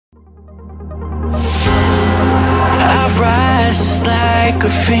like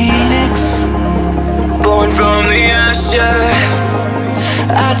a phoenix, born from the ashes.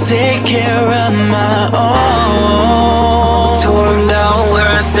 I take care of my own. Torn down,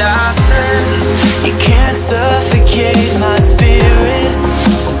 we're assassins. You can't suffocate my spirit,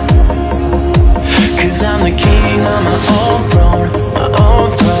 'cause I'm the king of my own throne, my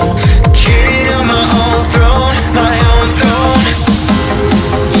own throne. King of my own throne, my own throne.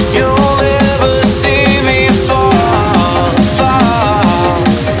 You'll never see me fall, fall.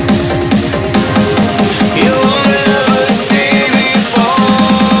 You'll never see me fall.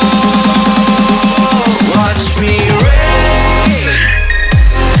 Watch me reign,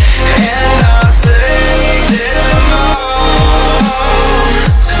 and I'll slay them all.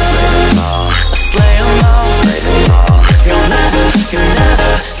 Slay them all, slay them all, slay them all. You'll never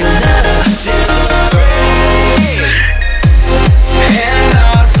see me reign, and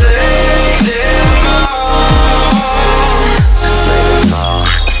I'll slay them all. Slay them all,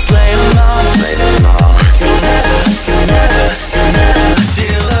 slay them all, slay them all. You'll never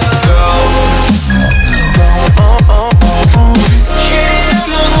steal the throne. King of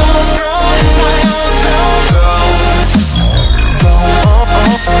my own throne, my own throne.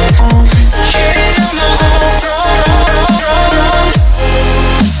 King of my own throne.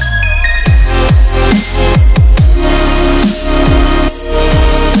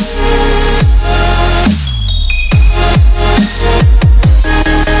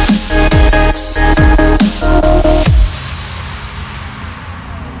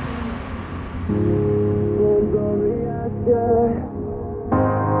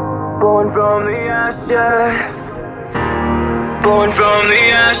 Born from the ashes, born from the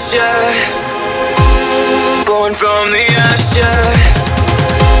ashes, born from the ashes,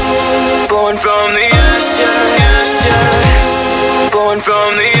 born from the ashes, born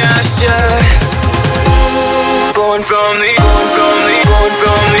from the ashes, born from the.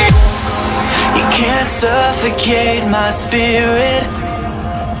 You can't suffocate my spirit,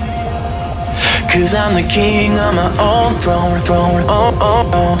 'cause I'm the king of my own throne, throne, oh, oh,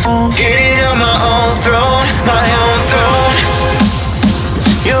 oh. King of my own throne, my own throne.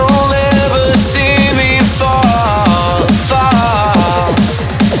 You'll never see me fall, fall.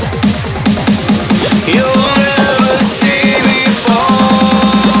 You'll never see me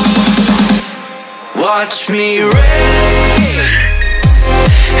fall. Watch me reign.